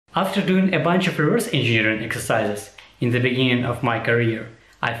After doing a bunch of reverse engineering exercises in the beginning of my career,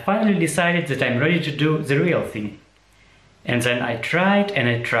 I finally decided that I'm ready to do the real thing. And then I tried and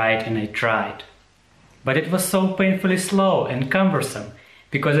I tried and I tried. But it was so painfully slow and cumbersome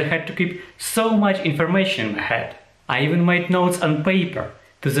because I had to keep so much information in my head. I even made notes on paper,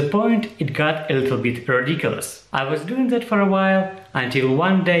 to the point it got a little bit ridiculous. I was doing that for a while until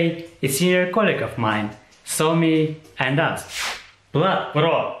one day a senior colleague of mine saw me and asked, "Vlad,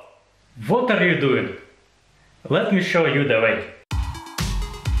 bro, what are you doing? Let me show you the way."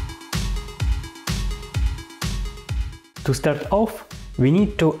 To start off, we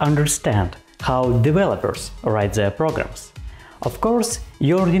need to understand how developers write their programs. Of course,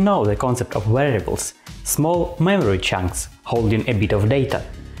 you already know the concept of variables, small memory chunks holding a bit of data.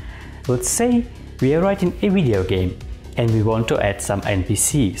 Let's say we are writing a video game and we want to add some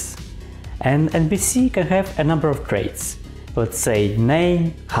NPCs. An NPC can have a number of traits, let's say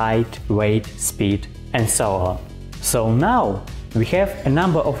name, height, weight, speed, and so on. So now we have a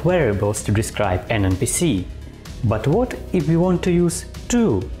number of variables to describe an NPC. But what if we want to use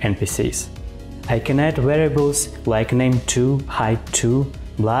two NPCs? I can add variables like name2, height2,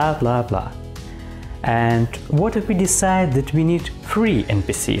 blah blah blah. And what if we decide that we need 3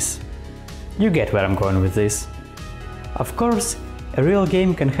 NPCs? You get where I'm going with this. Of course, a real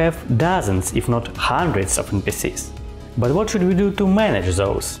game can have dozens, if not hundreds of NPCs. But what should we do to manage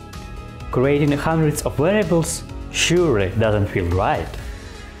those? Creating hundreds of variables surely doesn't feel right.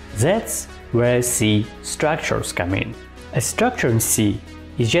 That's where C structures come in. A structure in C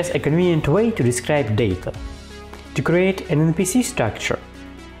is just a convenient way to describe data. To create an NPC structure,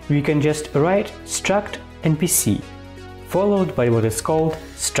 we can just write struct NPC, followed by what is called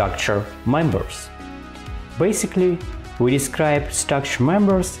structure members. Basically, we describe structure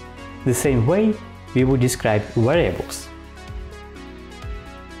members the same way we would describe variables.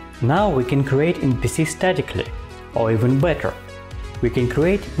 Now we can create NPC statically, or even better, we can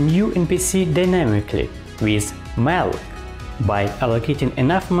create new NPC dynamically with malloc by allocating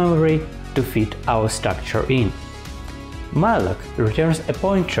enough memory to fit our structure in. Malloc returns a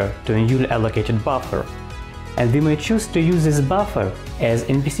pointer to a newly allocated buffer, and we may choose to use this buffer as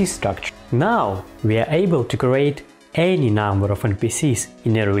NPC structure. Now we are able to create any number of NPCs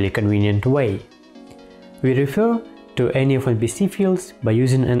in a really convenient way. We refer to any of NPC fields by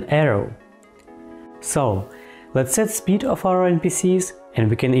using an arrow. So let's set speed of our NPCs and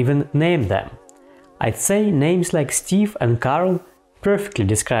we can even name them. I'd say names like Steve and Carl perfectly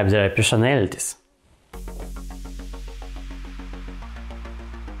describe their personalities.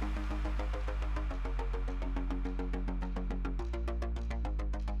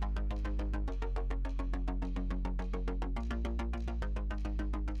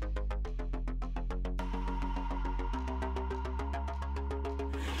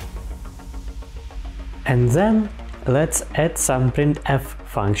 And then let's add some printf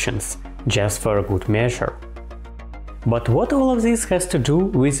functions, just for a good measure. But what all of this has to do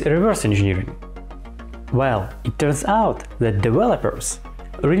with reverse engineering? Well, it turns out that developers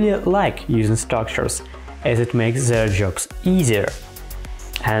really like using structures as it makes their jobs easier,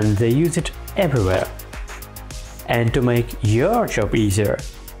 and they use it everywhere. And to make your job easier,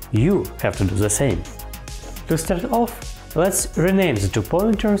 you have to do the same. To start off, let's rename the 2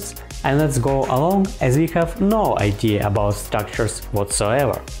 pointers and let's go along as we have no idea about structures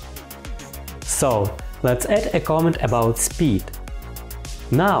whatsoever. So let's add a comment about speed.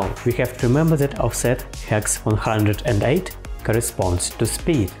 Now we have to remember that offset hex 108 corresponds to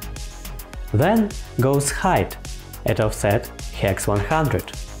speed. Then goes height at offset hex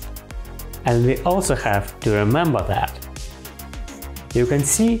 100. And we also have to remember that. You can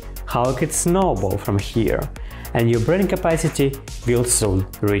see how it can snowball from here, and your brain capacity will soon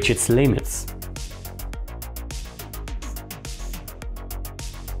reach its limits.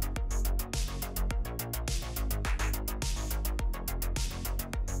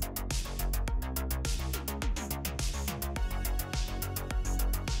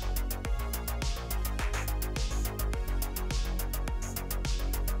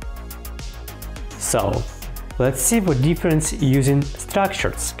 So, let's see what difference using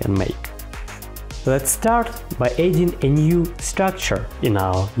structures can make. Let's start by adding a new structure in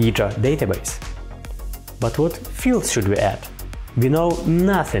our Ghidra database. But what fields should we add? We know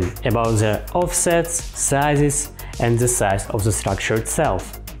nothing about the offsets, sizes, and the size of the structure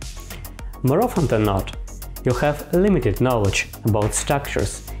itself. More often than not, you have limited knowledge about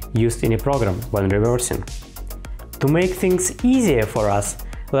structures used in a program when reversing. To make things easier for us,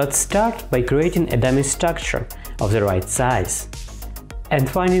 let's start by creating a dummy structure of the right size. And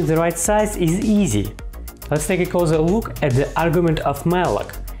finding the right size is easy. Let's take a closer look at the argument of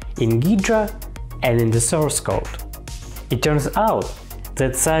malloc in Ghidra and in the source code. It turns out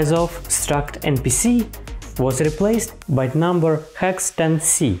that size of struct NPC was replaced by number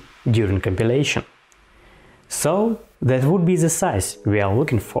hex10c during compilation. So that would be the size we are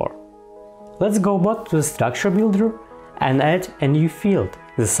looking for. Let's go back to the structure builder and add a new field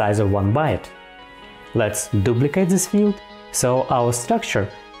the size of 1 byte. Let's duplicate this field so our structure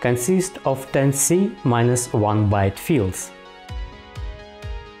consists of 10c minus 1 byte fields.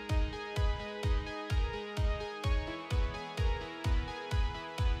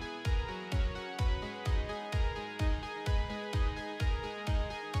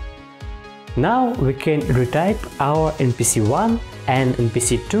 Now we can retype our NPC1 and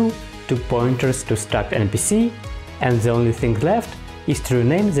NPC2 to pointers to struct NPC, and the only thing left is to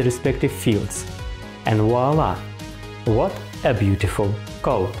rename the respective fields. And voila! What a beautiful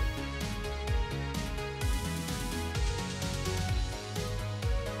code!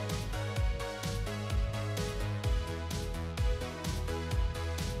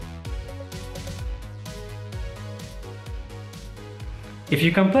 If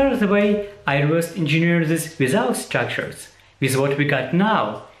you compare the way I reverse engineered this without structures with what we got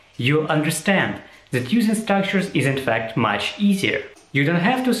now, you'll understand that using structures is in fact much easier. You don't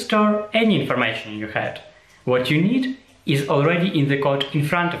have to store any information in your head. What you need is already in the code in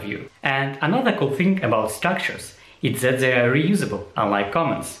front of you. And another cool thing about structures is that they are reusable, unlike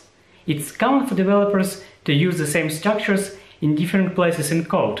comments. It's common for developers to use the same structures in different places in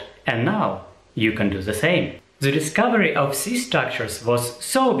code, and now you can do the same. The discovery of these structures was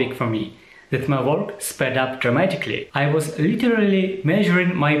so big for me that my work sped up dramatically. I was literally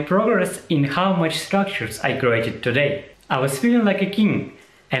measuring my progress in how much structures I created today. I was feeling like a king,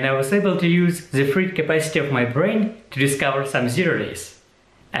 and I was able to use the free capacity of my brain to discover some zero days.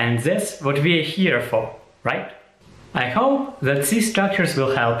 And that's what we are here for, right? I hope that these structures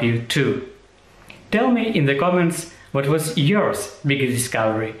will help you too. Tell me in the comments what was yours biggest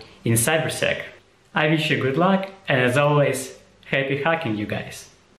discovery in cybersec. I wish you good luck, and as always, happy hacking, you guys!